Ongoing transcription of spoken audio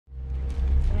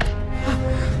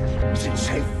Is it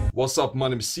safe? What's up, my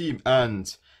name is Sim,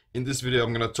 and in this video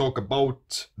I'm gonna talk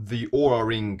about the OURA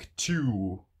Ring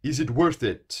 2. Is it worth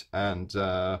it? And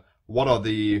what are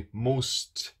the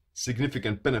most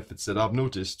significant benefits that I've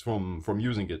noticed from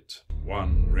using it?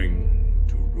 One ring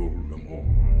to rule them all.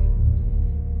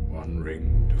 One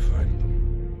ring to find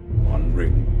them. One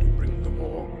ring to bring them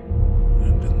all.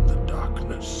 And in the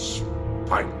darkness,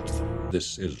 find them.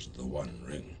 This is the One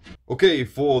Ring. Okay,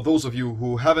 for those of you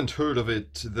who haven't heard of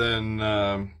it, then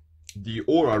the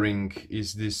OURA Ring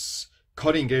is this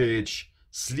cutting-edge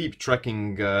sleep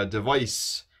tracking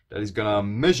device that is gonna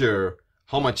measure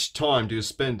how much time do you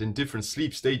spend in different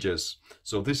sleep stages.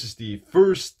 So this is the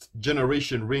first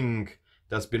generation ring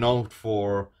that's been out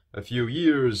for a few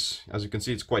years. As you can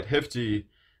see, it's quite hefty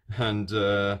and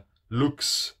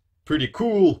looks pretty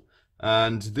cool.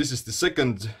 And this is the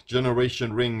second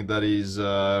generation ring that is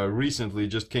recently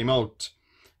just came out.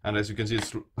 And as you can see,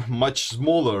 it's much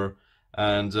smaller,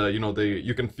 and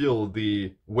you can feel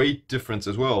the weight difference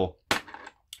as well.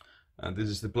 And this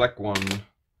is the black one.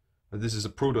 This is a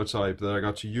prototype that I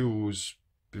got to use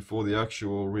before the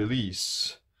actual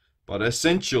release. But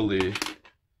essentially,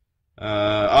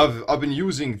 I've been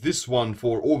using this one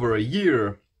for over a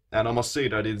year, and I must say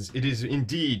that it is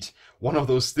indeed one of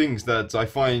those things that I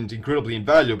find incredibly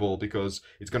invaluable, because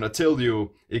it's gonna tell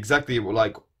you exactly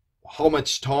like how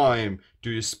much time do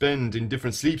you spend in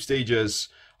different sleep stages,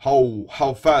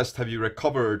 how fast have you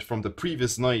recovered from the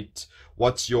previous night,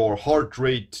 what's your heart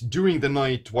rate during the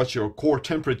night, what's your core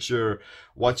temperature,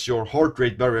 what's your heart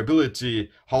rate variability,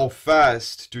 how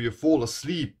fast do you fall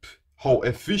asleep, how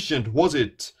efficient was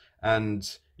it. And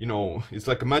it's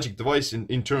like a magic device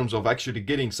in terms of actually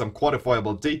getting some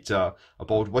quantifiable data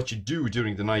about what you do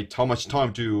during the night, how many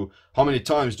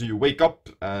times do you wake up,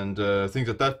 and things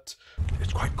like that.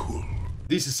 It's quite cool.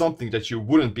 This is something that you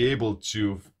wouldn't be able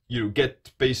to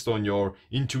get based on your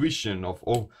intuition of,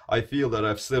 oh, I feel that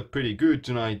I've slept pretty good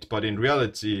tonight, but in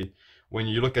reality, when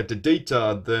you look at the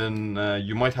data, then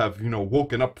you might have,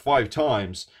 woken up 5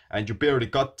 times and you barely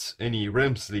got any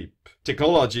REM sleep.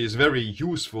 Technology is very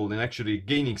useful in actually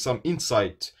gaining some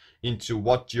insight into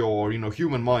what your,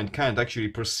 human mind can't actually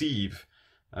perceive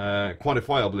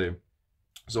quantifiably.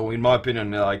 So in my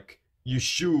opinion, like, you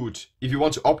should, if you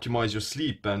want to optimize your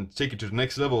sleep and take it to the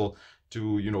next level,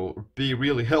 to be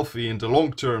really healthy in the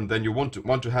long term, then you want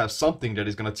to have something that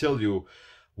is going to tell you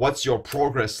what's your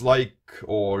progress like,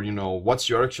 or what's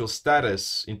your actual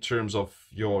status in terms of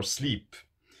your sleep.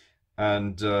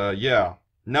 And yeah,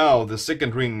 now the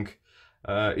second ring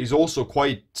is also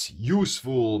quite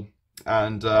useful,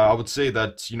 and I would say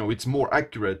that it's more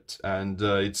accurate, and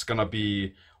it's gonna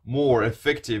be more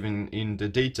effective in the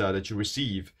data that you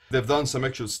receive. They've done some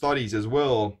actual studies as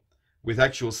well with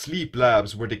actual sleep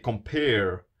labs where they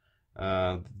compare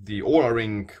the OURA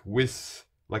Ring with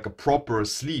like a proper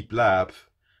sleep lab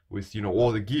with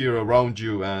all the gear around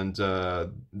you, and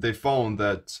they found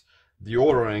that the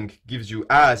OURA Ring gives you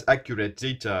as accurate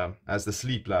data as the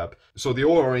sleep lab. So the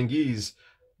OURA Ring is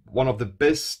one of the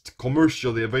best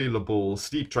commercially available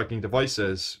sleep tracking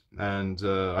devices, and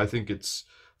I think it's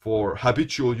for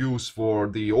habitual use for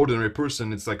the ordinary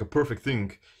person. It's like a perfect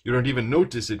thing. You don't even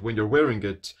notice it when you're wearing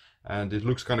it, and it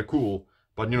looks kind of cool.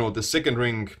 But the second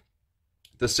ring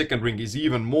is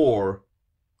even more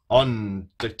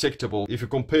undetectable. If you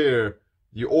compare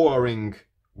the OURA Ring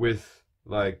with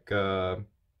like a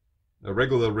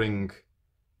regular ring,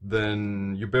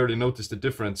 then you barely notice the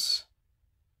difference.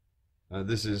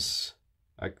 This is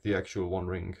like the actual One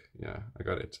Ring. Yeah, I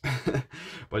got it.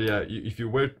 But yeah, if you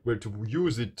were to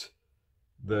use it,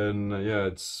 then yeah,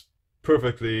 it's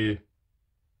perfectly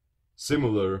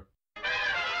similar.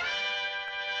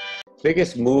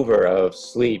 Biggest mover of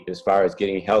sleep as far as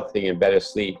getting healthy and better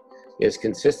sleep is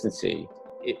consistency.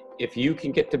 If you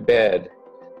can get to bed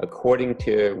according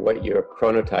to what your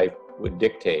chronotype would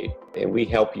dictate, and we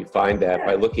help you find that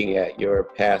by looking at your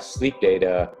past sleep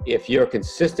data, if you're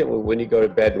consistent with when you go to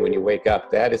bed and when you wake up,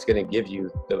 that is going to give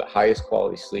you the highest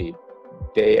quality sleep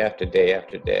day after day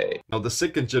after day. Now, the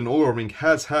second gen OURA Ring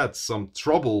has had some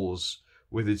troubles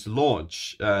with its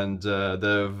launch, and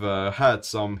they've had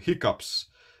some hiccups,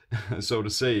 so to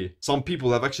say. Some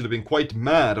people have actually been quite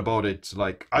mad about it,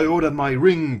 like, I ordered my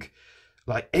ring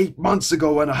like 8 months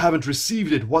ago and I haven't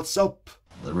received it, what's up?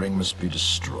 The ring must be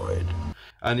destroyed.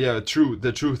 And yeah,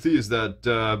 the truth is that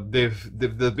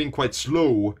they've been quite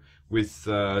slow with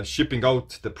shipping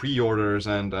out the pre-orders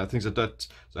and things like that,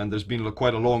 and there's been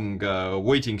quite a long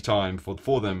waiting time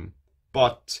for them.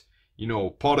 But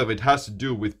part of it has to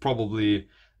do with probably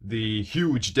the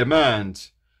huge demand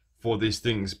for these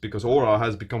things, because OURA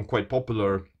has become quite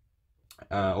popular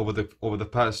over the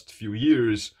past few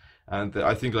years, and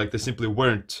I think like they simply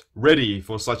weren't ready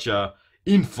for such a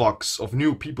influx of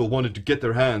new people wanting to get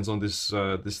their hands on this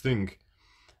thing.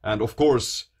 And of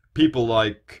course, people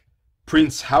like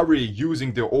Prince Harry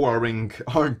using the Oura ring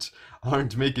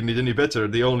aren't making it any better.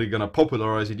 They're only gonna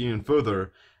popularize it even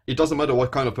further. It doesn't matter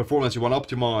what kind of performance you want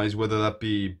to optimize, whether that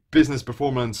be business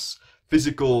performance,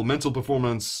 physical, mental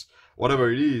performance,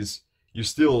 whatever it is, you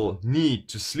still need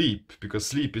to sleep, because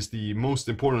sleep is the most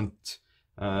important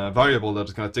variable that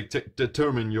is going to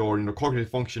determine your cognitive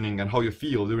functioning and how you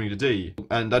feel during the day.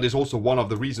 And that is also one of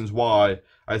the reasons why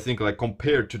I think, like,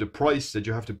 compared to the price that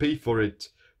you have to pay for it,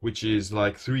 which is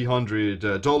like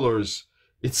 $300,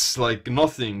 it's like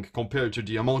nothing compared to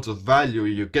the amount of value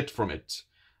you get from it.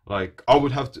 Like, I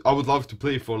would love to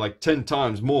pay for like 10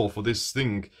 times more for this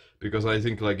thing, because I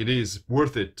think like it is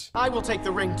worth it. I will take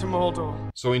the ring to Mordor.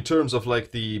 So in terms of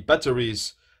like the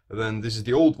batteries, then this is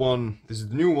the old one, this is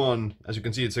the new one. As you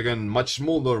can see, it's again much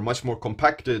smaller, much more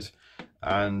compacted,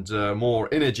 and more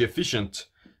energy efficient.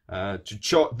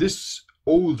 This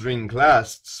old ring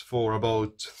lasts for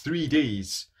about 3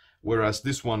 days, whereas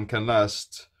this one can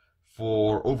last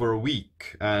for over a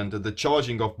week, and the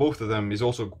charging of both of them is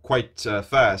also quite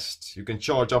fast. You can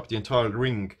charge up the entire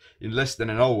ring in less than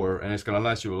an hour, and it's gonna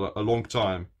last you a long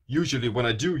time. Usually when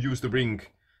I do use the ring,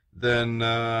 then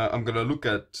I'm gonna look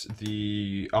at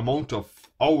the amount of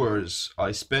hours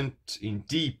I spent in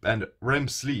deep and REM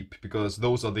sleep, because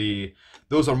those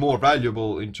are more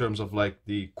valuable in terms of like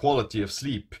the quality of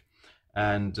sleep.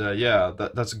 And yeah,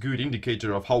 that's a good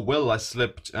indicator of how well I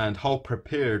slept and how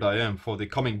prepared I am for the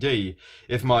coming day.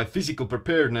 If my physical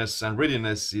preparedness and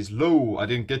readiness is low, I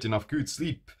didn't get enough good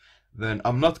sleep, then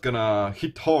I'm not gonna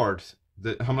hit hard.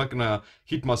 I'm not gonna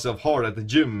hit myself hard at the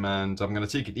gym, and I'm gonna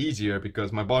take it easier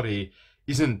because my body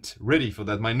isn't ready for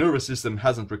that. My nervous system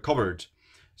hasn't recovered.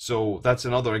 So that's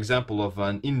another example of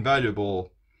an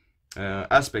invaluable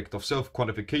aspect of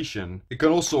self-quantification. It can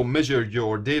also measure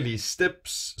your daily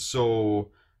steps,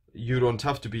 so you don't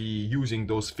have to be using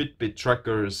those Fitbit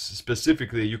trackers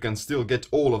specifically. You can still get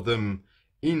all of them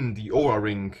in the Oura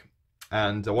ring.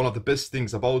 And one of the best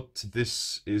things about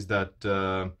this is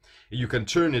that you can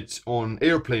turn it on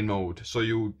airplane mode, so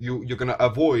you're gonna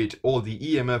avoid all the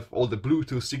EMF, all the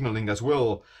Bluetooth signaling as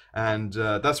well. And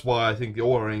that's why I think the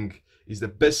Oura ring is the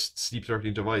best sleep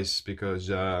tracking device,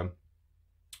 because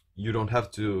you don't have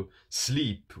to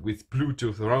sleep with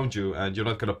Bluetooth around you, and you're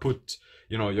not gonna put,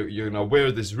 you're gonna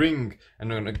wear this ring and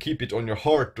you're gonna keep it on your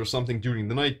heart or something during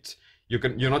the night.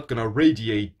 You're not gonna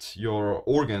radiate your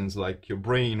organs like your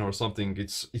brain or something.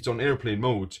 It's on airplane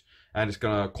mode, and it's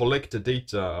gonna collect the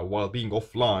data while being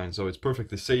offline, so it's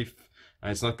perfectly safe,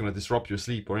 and it's not gonna disrupt your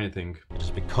sleep or anything. It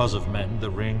is because of men the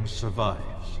ring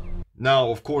survives.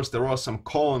 Now, of course, there are some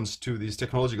cons to these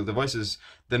technological devices.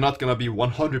 They're not gonna be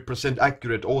 100%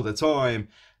 accurate all the time.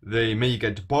 They may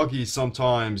get buggy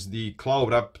sometimes, the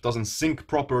cloud app doesn't sync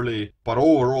properly, but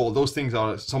overall those things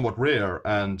are somewhat rare,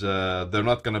 and they're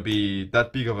not gonna be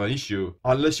that big of an issue,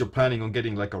 unless you're planning on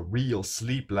getting like a real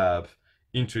sleep lab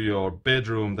into your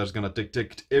bedroom that's gonna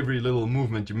detect every little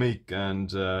movement you make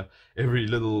and every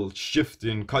little shift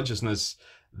in consciousness.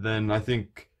 Then I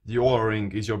think the Oura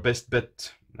ring is your best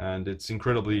bet, and it's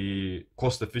incredibly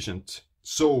cost efficient.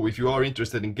 So if you are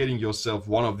interested in getting yourself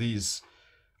one of these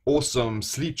awesome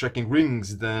sleep tracking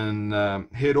rings, then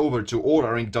head over to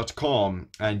auraring.com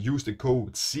and use the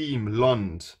code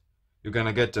SEAMLUND. You're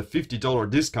gonna get a $50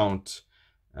 discount,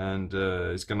 and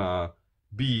it's gonna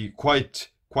be quite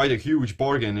a huge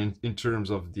bargain in terms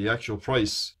of the actual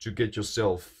price to get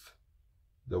yourself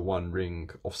the one ring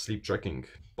of sleep tracking.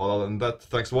 But other than that,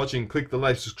 thanks for watching. Click the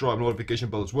like, subscribe, notification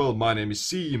bell as well. My name is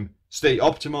Seam. Stay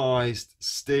optimized,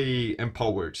 stay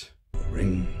empowered. The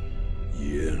ring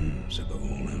yearns above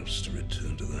all else to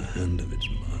return to the hand of its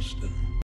master.